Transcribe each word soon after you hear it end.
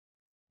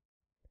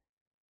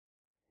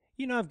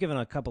You know, I've given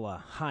a couple of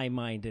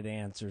high-minded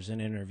answers in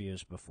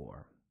interviews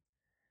before.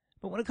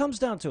 But when it comes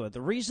down to it,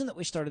 the reason that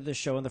we started this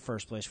show in the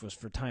first place was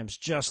for times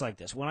just like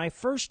this. When I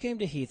first came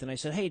to Heath and I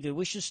said, hey, dude,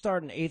 we should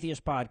start an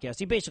atheist podcast,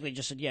 he basically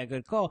just said, yeah,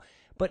 good call.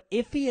 But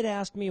if he had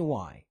asked me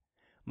why,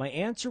 my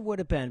answer would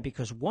have been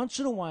because once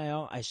in a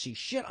while I see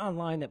shit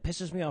online that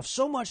pisses me off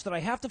so much that I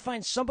have to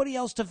find somebody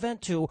else to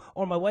vent to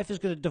or my wife is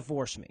going to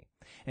divorce me.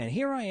 And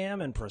here I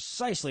am in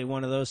precisely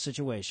one of those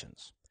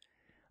situations.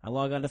 I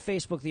log on to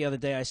Facebook the other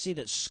day. I see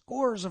that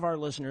scores of our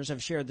listeners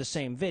have shared the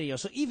same video.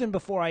 So even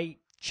before I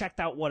checked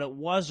out what it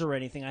was or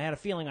anything, I had a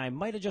feeling I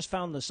might have just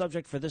found the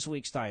subject for this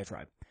week's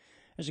Diatribe.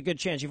 There's a good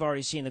chance you've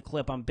already seen the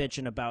clip I'm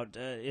bitching about.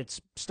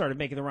 It's started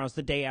making the rounds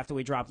the day after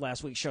we dropped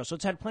last week's show, so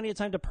it's had plenty of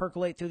time to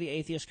percolate through the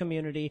atheist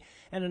community,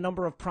 and a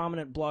number of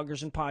prominent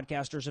bloggers and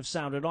podcasters have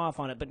sounded off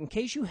on it. But in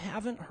case you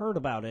haven't heard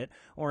about it,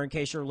 or in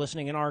case you're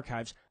listening in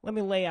archives, let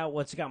me lay out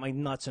what's got my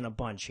nuts in a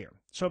bunch here.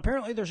 So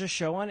apparently there's a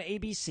show on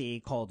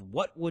ABC called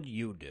What Would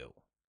You Do?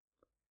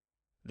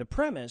 The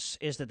premise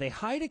is that they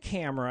hide a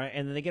camera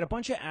and then they get a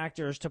bunch of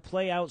actors to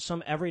play out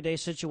some everyday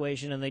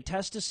situation and they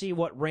test to see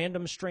what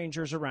random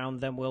strangers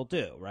around them will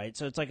do, right?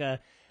 So it's like a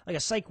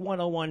Psych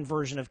 101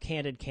 version of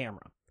Candid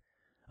Camera.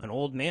 An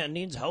old man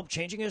needs help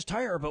changing his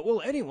tire, but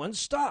will anyone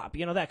stop?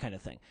 You know, that kind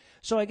of thing.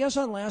 So I guess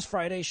on last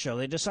Friday's show,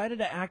 they decided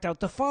to act out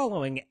the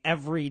following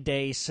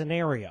everyday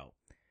scenario.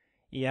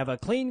 You have a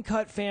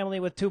clean-cut family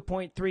with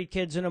 2.3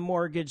 kids and a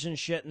mortgage and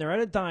shit, and they're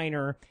at a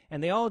diner,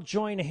 and they all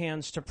join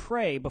hands to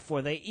pray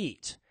before they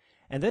eat.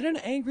 And then an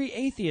angry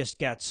atheist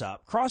gets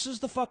up, crosses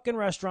the fucking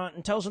restaurant,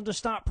 and tells them to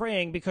stop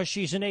praying because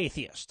she's an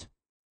atheist.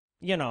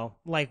 You know,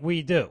 like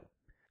we do.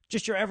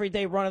 Just your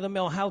everyday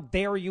run-of-the-mill, how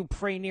dare you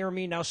pray near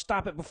me, now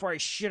stop it before I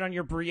shit on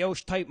your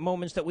brioche-type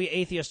moments that we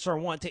atheists are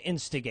wont to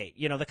instigate.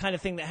 You know, the kind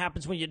of thing that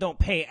happens when you don't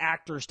pay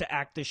actors to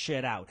act this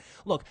shit out.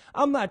 Look,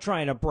 I'm not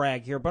trying to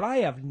brag here, but I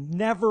have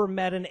never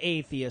met an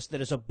atheist that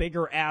is a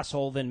bigger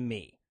asshole than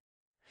me.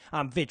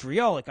 I'm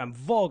vitriolic, I'm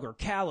vulgar,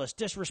 callous,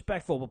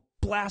 disrespectful,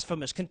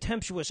 blasphemous,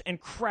 contemptuous,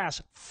 and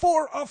crass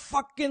for a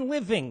fucking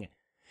living.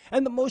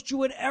 And the most you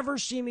would ever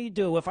see me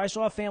do if I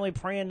saw a family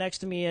praying next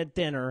to me at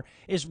dinner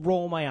is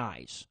roll my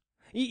eyes.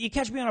 You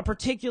catch me on a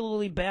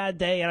particularly bad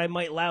day, and I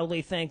might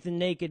loudly thank the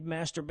naked,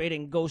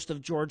 masturbating ghost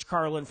of George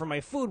Carlin for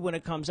my food when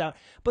it comes out.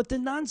 But the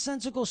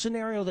nonsensical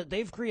scenario that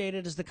they've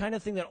created is the kind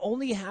of thing that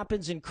only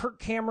happens in Kirk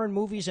Cameron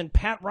movies and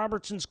Pat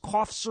Robertson's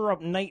cough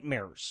syrup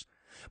nightmares.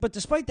 But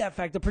despite that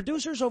fact, the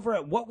producers over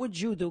at What Would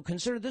You Do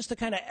consider this the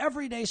kind of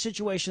everyday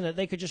situation that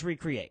they could just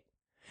recreate.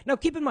 Now,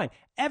 keep in mind,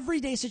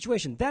 everyday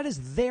situation, that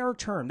is their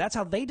term. That's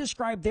how they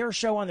describe their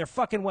show on their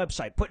fucking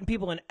website, putting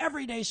people in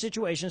everyday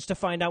situations to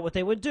find out what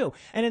they would do.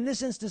 And in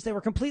this instance, they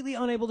were completely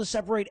unable to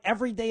separate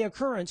everyday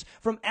occurrence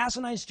from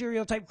asinine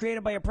stereotype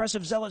created by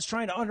oppressive zealots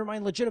trying to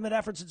undermine legitimate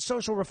efforts at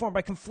social reform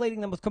by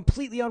conflating them with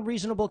completely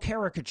unreasonable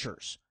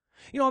caricatures.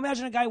 You know,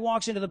 imagine a guy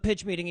walks into the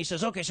pitch meeting. He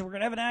says, okay, so we're going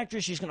to have an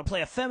actress. She's going to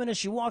play a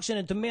feminist. She walks in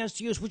and demands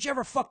to use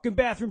whichever fucking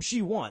bathroom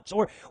she wants.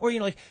 Or you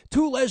know, like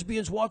two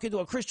lesbians walk into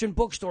a Christian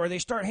bookstore. They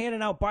start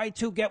handing out buy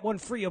two, get one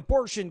free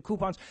abortion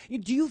coupons.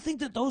 Do you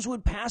think that those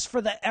would pass for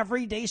the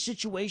everyday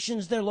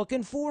situations they're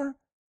looking for?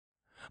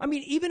 I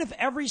mean, even if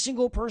every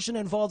single person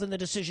involved in the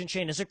decision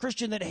chain is a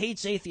Christian that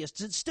hates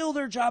atheists, it's still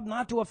their job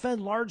not to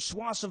offend large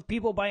swaths of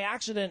people by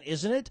accident,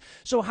 isn't it?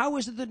 So how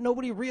is it that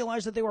nobody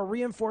realized that they were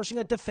reinforcing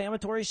a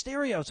defamatory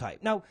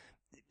stereotype? Now,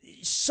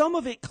 some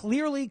of it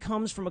clearly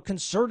comes from a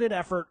concerted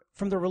effort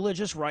from the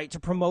religious right to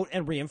promote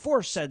and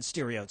reinforce said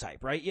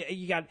stereotype, right?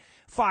 You got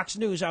Fox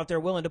News out there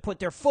willing to put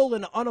their full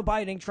and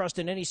unabiding trust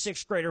in any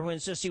sixth grader who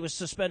insists he was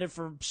suspended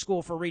from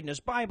school for reading his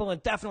Bible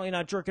and definitely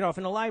not jerking off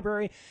in the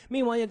library.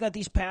 Meanwhile, you got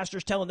these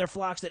pastors telling their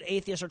flocks that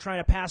atheists are trying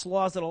to pass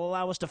laws that'll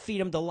allow us to feed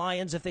them to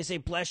lions if they say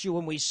bless you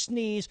when we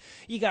sneeze.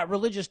 You got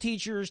religious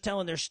teachers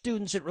telling their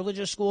students at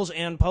religious schools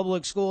and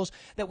public schools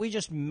that we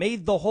just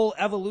made the whole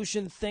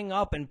evolution thing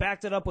up and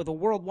backed it up with a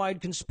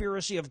worldwide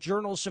conspiracy of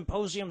journals,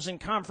 symposiums, and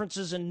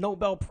conferences and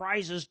Nobel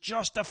Prizes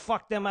just to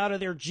fuck them out of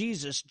their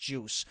Jesus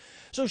juice.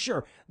 So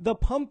sure, the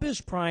pump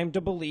is primed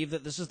to believe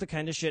that this is the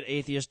kind of shit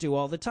atheists do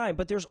all the time,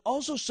 but there's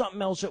also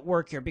something else at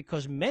work here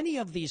because many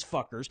of these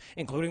fuckers,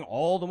 including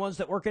all the ones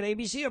that work at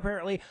ABC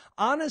apparently,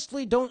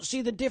 honestly don't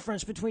see the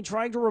difference between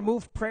trying to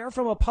remove prayer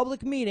from a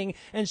public meeting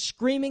and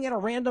screaming at a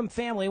random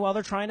family while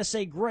they're trying to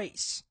say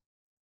grace.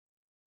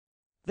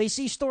 They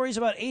see stories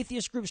about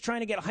atheist groups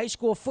trying to get high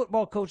school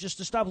football coaches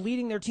to stop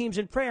leading their teams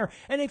in prayer,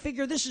 and they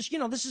figure this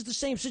is the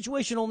same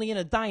situation only in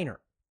a diner.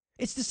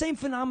 It's the same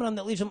phenomenon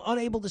that leaves them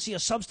unable to see a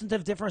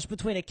substantive difference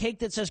between a cake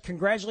that says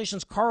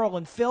congratulations Carl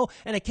and Phil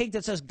and a cake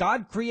that says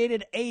God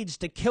created AIDS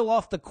to kill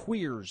off the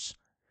queers.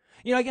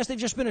 You know, I guess they've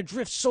just been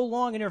adrift so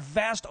long in their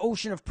vast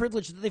ocean of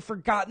privilege that they've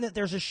forgotten that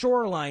there's a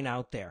shoreline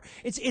out there.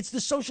 It's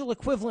the social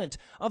equivalent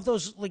of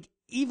those, like,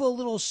 evil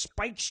little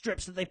spike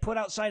strips that they put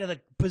outside of the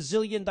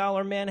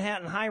bazillion-dollar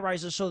Manhattan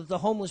high-rises so that the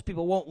homeless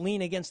people won't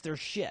lean against their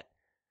shit.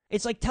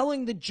 It's like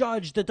telling the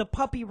judge that the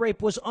puppy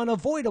rape was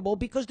unavoidable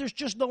because there's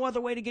just no other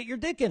way to get your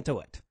dick into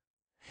it.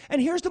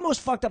 And here's the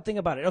most fucked up thing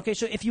about it. Okay,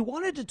 so if you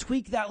wanted to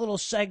tweak that little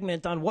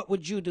segment on what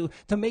would you do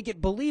to make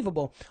it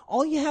believable,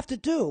 all you have to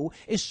do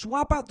is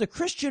swap out the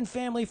Christian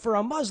family for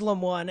a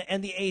Muslim one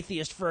and the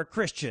atheist for a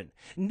Christian.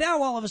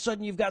 Now all of a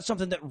sudden you've got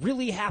something that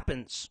really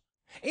happens.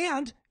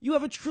 And you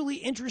have a truly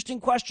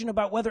interesting question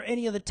about whether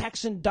any of the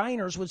Texan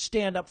diners would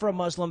stand up for a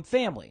Muslim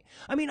family.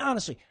 I mean,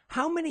 honestly,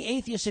 how many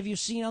atheists have you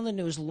seen on the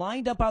news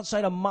lined up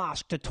outside a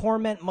mosque to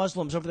torment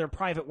Muslims over their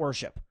private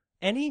worship?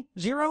 Any?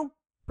 Zero?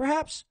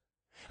 Perhaps?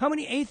 How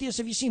many atheists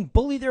have you seen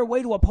bully their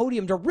way to a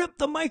podium to rip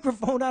the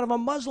microphone out of a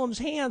Muslim's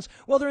hands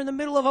while they're in the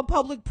middle of a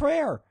public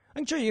prayer? I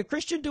can show you a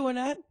Christian doing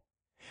that.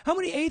 How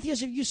many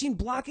atheists have you seen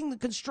blocking the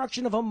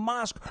construction of a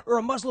mosque or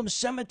a Muslim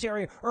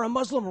cemetery or a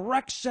Muslim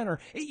rec center?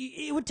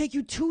 It would take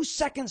you 2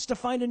 seconds to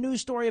find a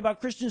news story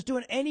about Christians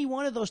doing any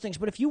one of those things.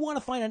 But if you want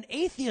to find an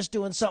atheist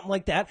doing something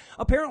like that,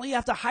 apparently you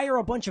have to hire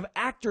a bunch of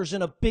actors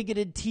and a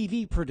bigoted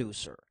TV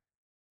producer.